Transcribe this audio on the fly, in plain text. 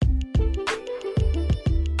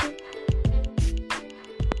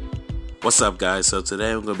What's up, guys? So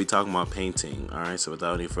today I'm going to be talking about painting. Alright, so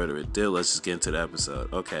without any further ado, let's just get into the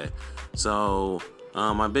episode. Okay, so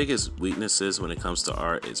my biggest weaknesses when it comes to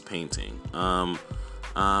art is painting. I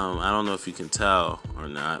don't know if you can tell or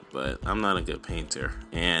not, but I'm not a good painter.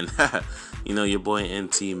 And, your boy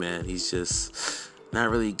NT, man, he's just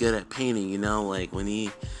not really good at painting, like when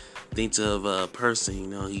he thinks of a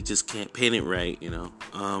person, he just can't paint it right,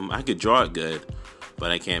 I could draw it good,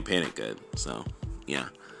 but I can't paint it good, so, yeah.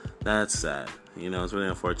 That's sad. It's really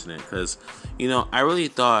unfortunate because, I really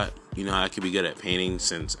thought, I could be good at painting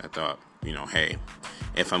since I thought, hey,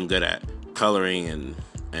 if I'm good at coloring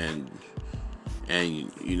and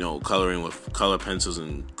coloring with color pencils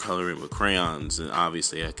and coloring with crayons, and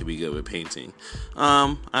obviously I could be good with painting.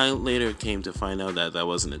 I later came to find out that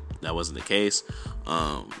wasn't the case.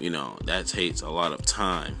 That takes a lot of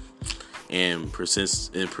time and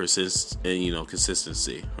consistency,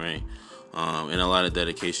 right? And a lot of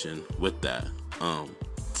dedication with that.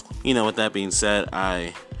 With that being said,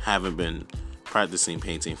 I haven't been practicing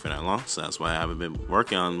painting for that long, so that's why I haven't been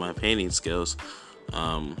working on my painting skills.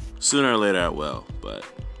 Sooner or later I will, but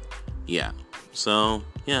yeah. So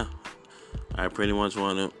yeah, I pretty much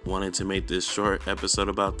wanted to make this short episode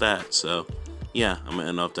about that. So yeah, I'm gonna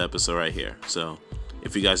end off the episode right here. So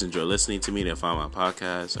if you guys enjoy listening to me, then follow my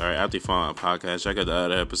podcast. All right, after you follow my podcast, check out the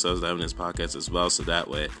other episodes that have in this podcast as well, so that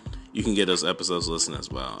way you can get those episodes listened as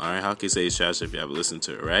well. All right, how can you say it's trash if you haven't listened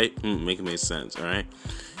to it, right? Make it make sense, all right?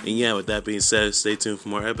 And yeah, with that being said, stay tuned for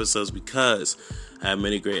more episodes because I have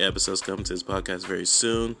many great episodes coming to this podcast very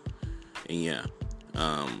soon. And yeah,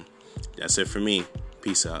 that's it for me.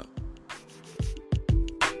 Peace out.